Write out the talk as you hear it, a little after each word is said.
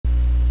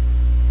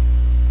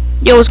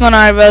Yo, what's going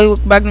on, everybody?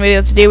 Welcome back to the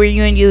video. Today we're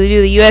going to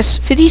do the U.S.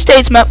 50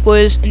 states map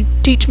quiz and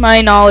teach my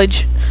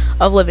knowledge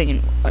of living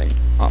in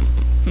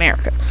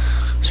America.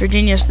 So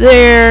Virginia's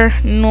there,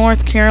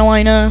 North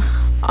Carolina,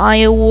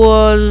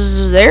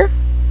 Iowa's there,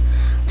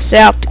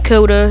 South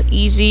Dakota,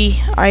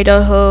 easy,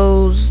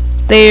 Idaho's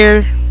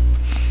there,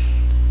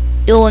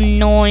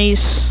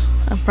 Illinois,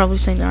 I'm probably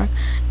saying that right,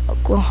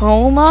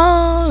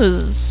 Oklahoma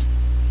is,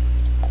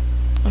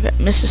 okay,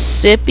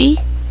 Mississippi,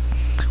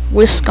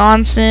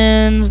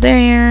 Wisconsin's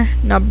there,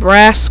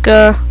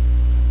 Nebraska.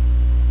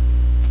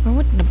 Where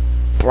would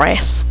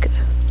Nebraska?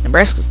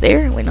 Nebraska's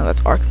there? Wait, no,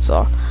 that's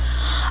Arkansas.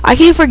 I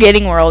keep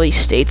forgetting where all these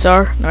states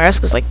are.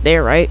 Nebraska's like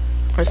there, right?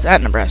 Or is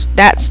that Nebraska?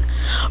 That's,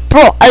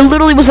 bro, I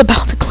literally was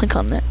about to click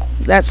on that.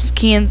 That's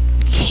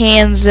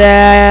Kansas.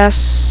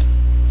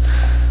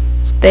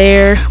 It's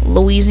there.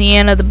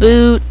 Louisiana, the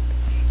boot.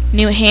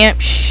 New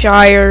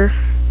Hampshire.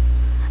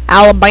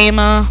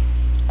 Alabama.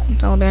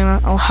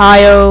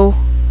 Ohio.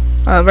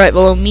 Right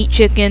below Meat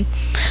Chicken.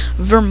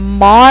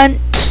 Vermont,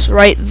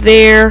 right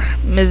there.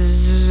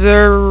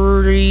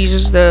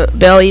 Missouri's the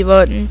belly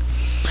button.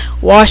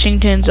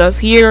 Washington's up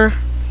here.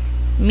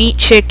 Meat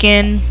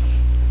Chicken.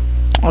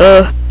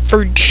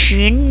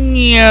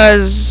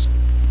 Virginia's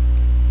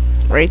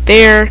right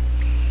there.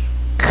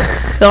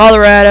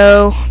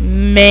 Colorado,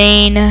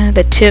 Maine,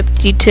 the tip.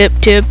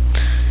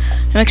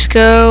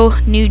 Mexico,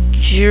 New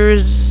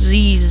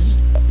Jersey's.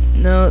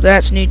 No,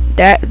 that's New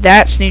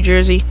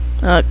Jersey.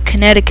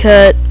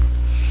 Connecticut,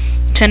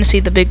 Tennessee,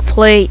 the big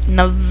plate,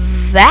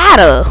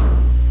 Nevada,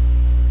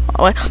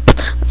 oh,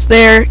 that's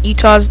there,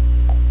 Utah's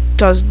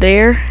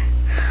there,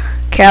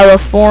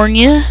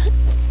 California,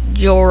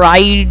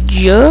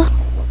 Georgia,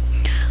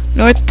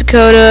 North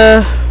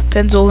Dakota,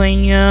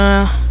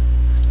 Pennsylvania,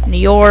 New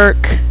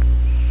York,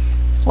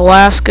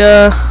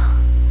 Alaska,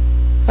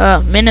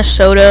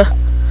 Minnesota,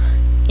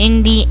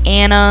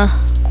 Indiana,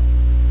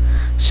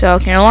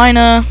 South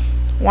Carolina,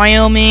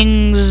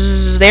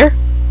 Wyoming's there,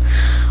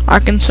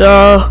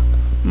 Arkansas,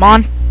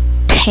 Montana's,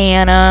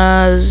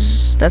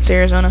 that's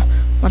Arizona,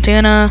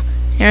 Montana,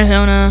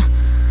 Arizona,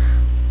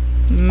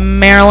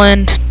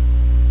 Maryland,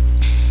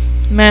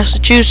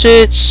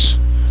 Massachusetts,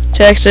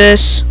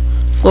 Texas,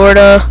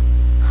 Florida,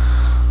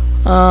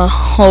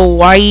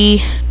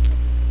 Hawaii,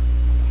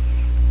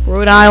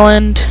 Rhode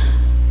Island,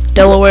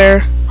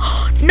 Delaware.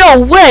 No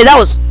way, that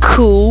was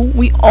cool.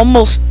 We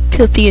almost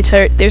killed the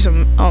entire, there's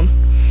a, alright,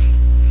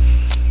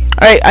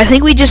 I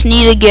think we just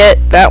need to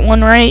get that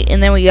one right,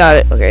 and then we got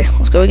it. Okay,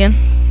 let's go again.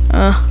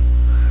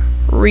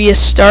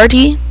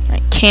 Restarty.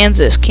 Right,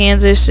 Kansas.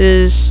 Kansas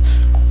is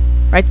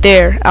right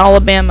there.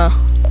 Alabama.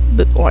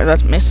 Oh,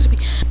 that's Mississippi.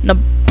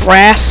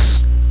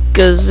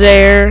 Nebraska's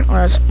there. Oh,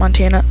 that's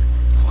Montana.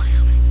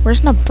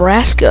 Where's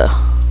Nebraska?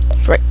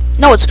 It's right.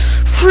 No, it's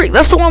freak.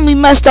 That's the one we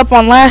messed up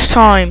on last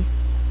time.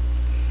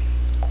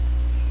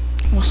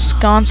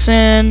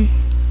 Wisconsin.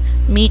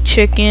 Meat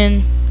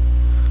Chicken.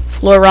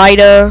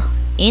 Florida.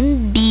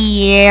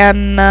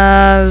 Indiana's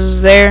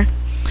there.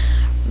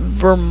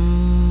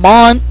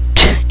 Vermont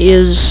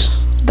is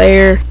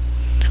there.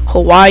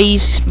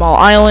 Hawaii's small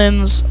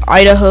islands.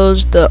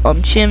 Idaho's the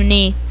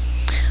chimney.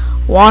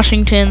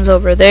 Washington's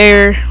over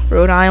there.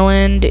 Rhode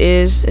Island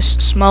is this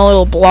small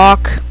little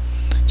block.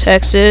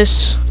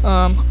 Texas.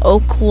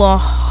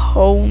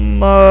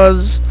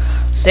 Oklahoma's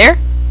there?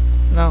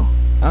 No.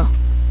 Oh.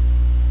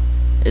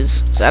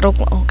 Is that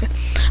Oklahoma? Okay.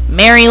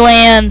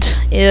 Maryland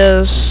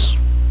is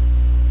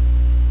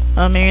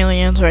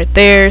Maryland's right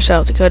there.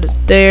 South Dakota's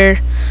there.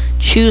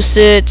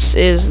 Massachusetts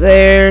is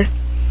there.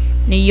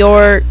 New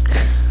York.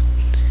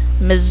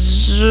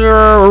 Missouri.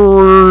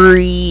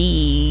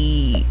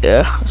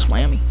 That's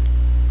Miami.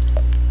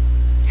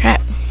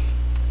 Crap.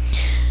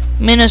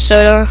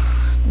 Minnesota.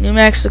 New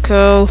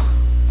Mexico.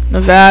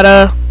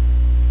 Nevada.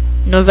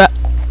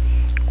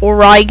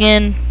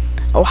 Oregon.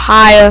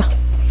 Ohio.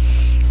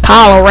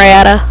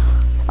 Colorado.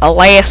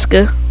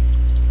 Alaska.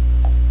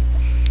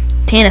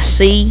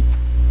 Tennessee.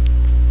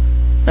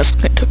 That's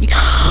Kentucky.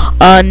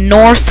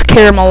 North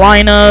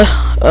Carolina,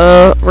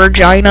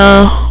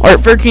 Virginia.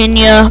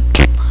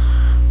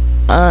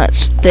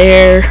 It's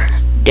there.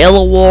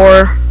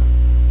 Delaware.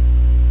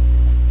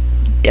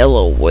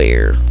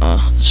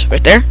 It's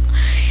right there.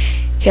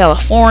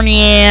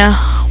 California,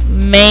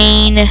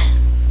 Maine,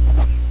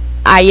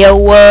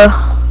 Iowa,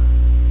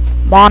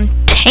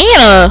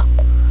 Montana,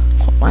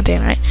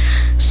 right?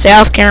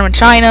 South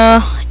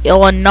Carolina,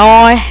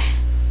 Illinois.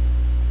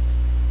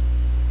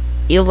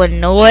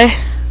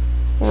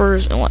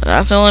 Where's Illinois?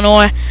 That's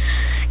Illinois.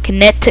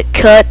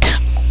 Connecticut,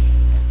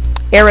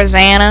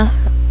 Arizona,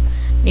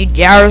 New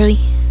Jersey.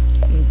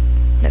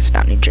 That's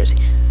not New Jersey.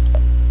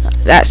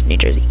 That's New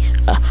Jersey.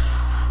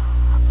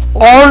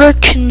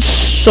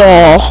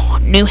 Arkansas,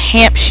 New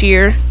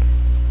Hampshire,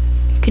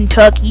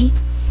 Kentucky,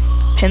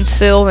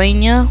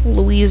 Pennsylvania,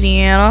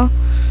 Louisiana,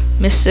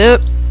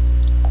 Mississippi,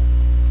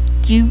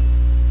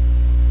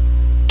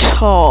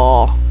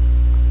 Utah.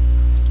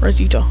 Where's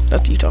Utah?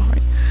 That's Utah,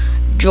 right?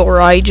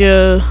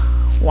 Georgia,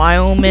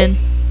 Wyoming.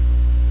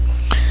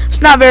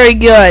 It's not very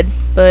good.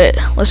 But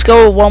let's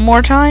go one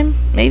more time,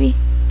 maybe.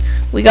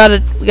 We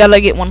gotta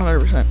get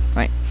 100%.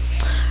 Right.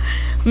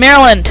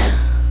 Maryland.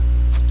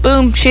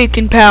 Boom,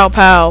 shakin', pow,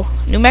 pow.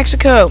 New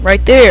Mexico,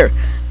 right there.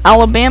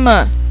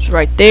 Alabama is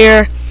right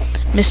there.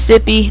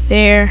 Mississippi,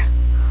 there.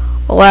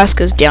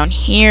 Alaska's down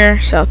here.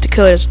 South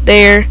Dakota's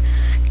there.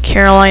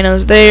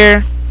 Carolina's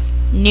there.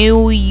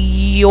 New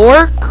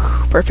York,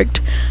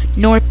 perfect.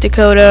 North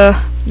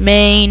Dakota,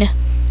 Maine,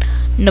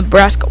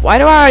 Nebraska. Why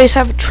do I always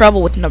have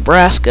trouble with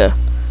Nebraska?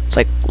 It's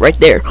like right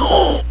there.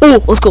 Oh,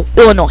 let's go.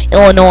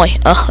 Illinois.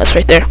 That's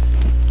right there.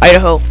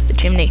 Idaho, the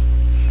chimney.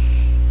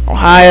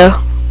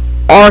 Ohio.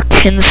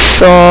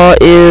 Arkansas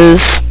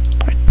is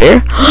right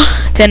there.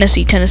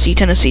 Tennessee,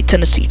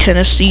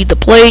 the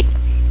plate.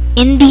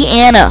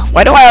 Indiana.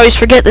 Why do I always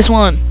forget this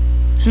one?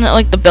 Isn't it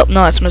like the belt?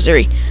 No, that's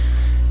Missouri.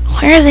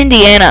 Where's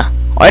Indiana?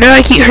 Why do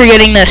I keep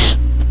forgetting this?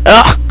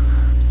 Ugh.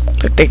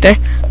 Right there.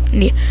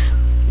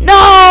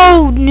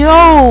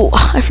 No,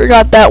 I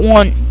forgot that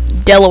one.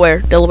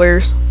 Delaware.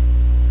 Delaware.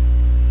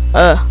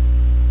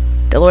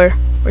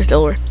 Where's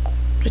Delaware?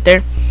 Right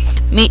there.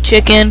 Meat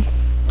chicken.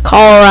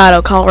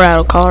 Colorado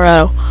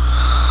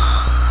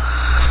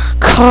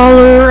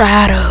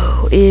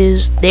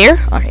is there.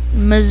 Alright.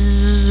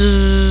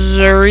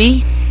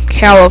 Missouri.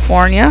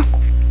 California.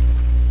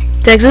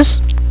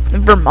 Texas.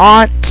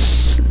 Vermont.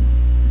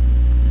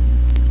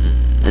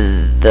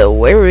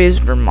 Where is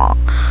Vermont?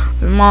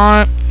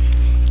 Vermont.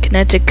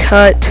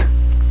 Connecticut.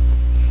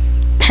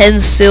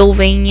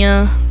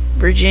 Pennsylvania.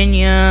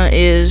 Virginia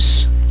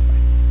is...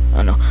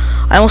 oh no.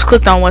 I almost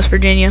clicked on West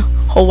Virginia.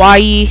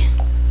 Hawaii.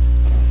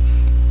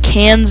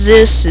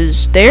 Kansas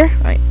is there.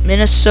 Right.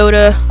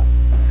 Minnesota.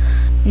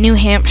 New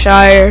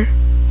Hampshire.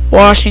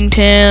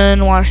 Washington.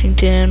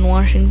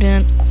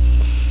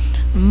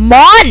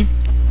 Montana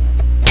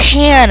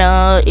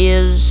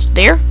is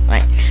there.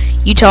 Right.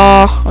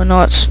 Utah. Oh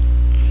no,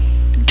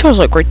 Utah's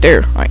like right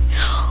there. Right.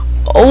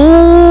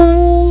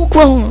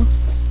 Oklahoma.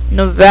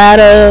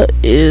 Nevada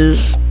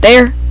is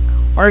there.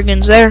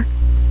 Oregon's there.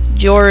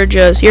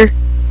 Georgia's here.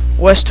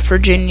 West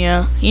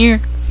Virginia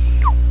here.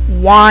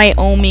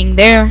 Wyoming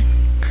there.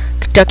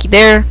 Kentucky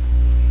there.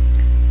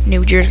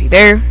 New Jersey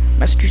there.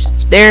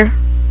 Massachusetts there.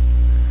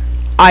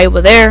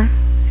 Iowa there.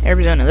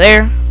 Arizona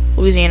there.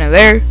 Louisiana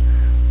there.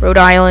 Rhode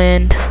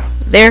Island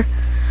there.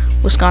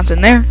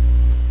 Wisconsin there.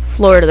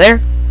 Florida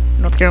there.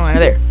 North Carolina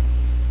there.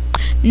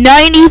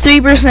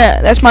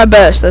 93%. That's my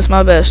best.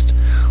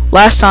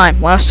 Last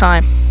time.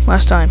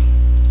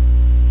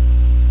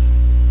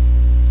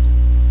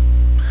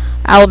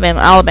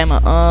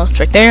 Alabama. It's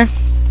right there.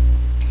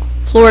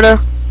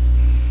 Florida.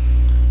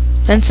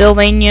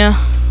 Pennsylvania.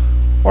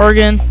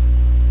 Oregon.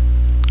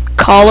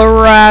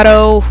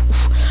 Colorado.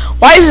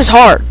 Why is this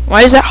hard?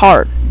 Why is that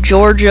hard?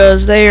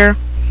 Georgia's there.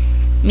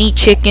 Meat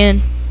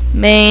chicken.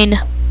 Maine.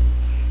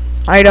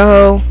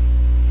 Idaho.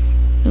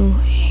 New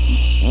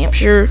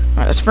Hampshire.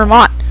 Right, that's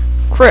Vermont.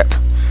 Crip.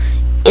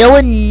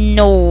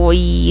 Illinois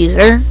is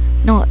there.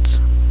 No, it's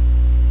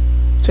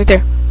right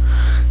there.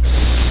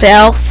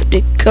 South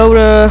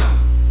Dakota.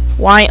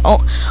 Why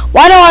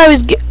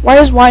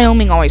is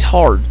Wyoming always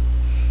hard?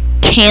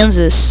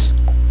 Kansas.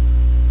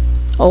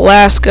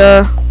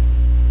 Alaska.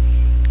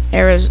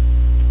 Arizona.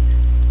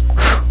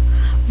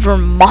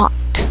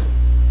 Vermont.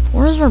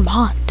 Where is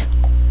Vermont?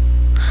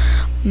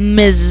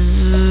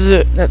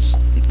 That's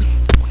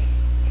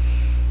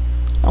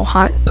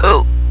Ohio.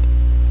 Oh.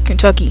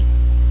 Kentucky.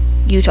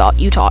 Utah.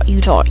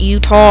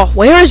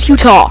 Where is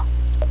Utah?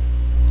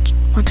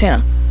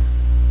 Montana.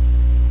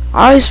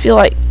 I always feel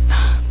like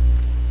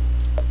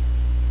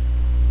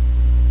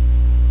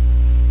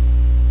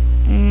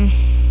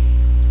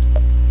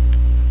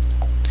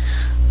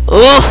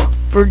ugh.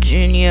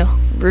 Virginia.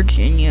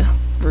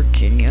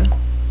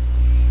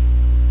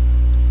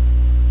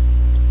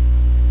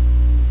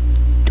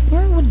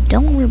 Where would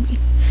Delaware be?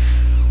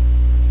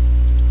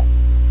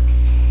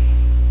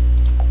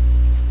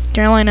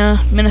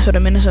 Carolina,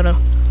 Minnesota,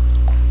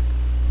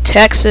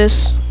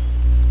 Texas,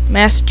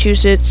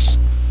 Massachusetts,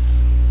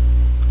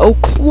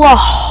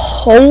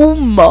 Oklahoma.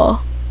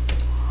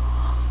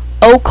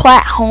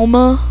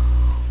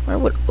 Where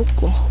would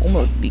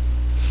Oklahoma be?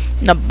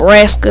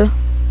 Nebraska,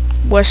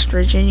 West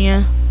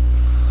Virginia.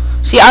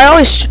 See, I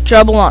always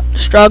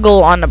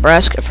struggle on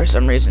Nebraska for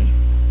some reason.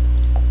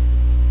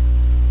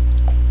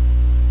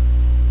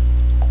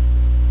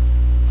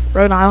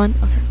 Rhode Island.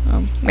 Okay.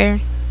 There.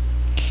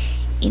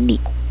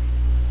 Indy.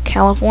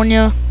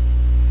 California.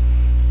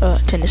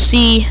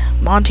 Tennessee.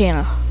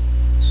 Montana.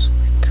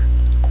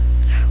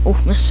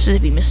 Oh,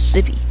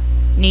 Mississippi.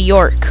 New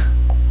York.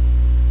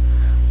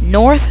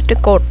 North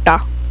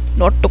Dakota.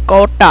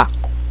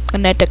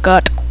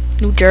 Connecticut.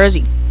 New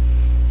Jersey.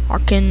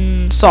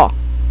 Arkansas.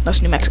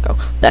 That's New Mexico.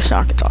 That's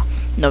Arkansas.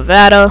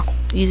 Nevada.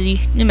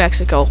 Easy. New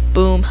Mexico.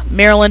 Boom.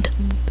 Maryland.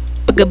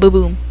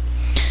 Boom.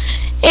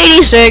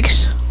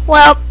 86.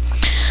 Well,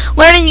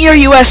 learning your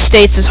U.S.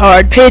 states is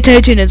hard. Pay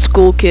attention in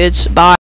school, kids. Bye.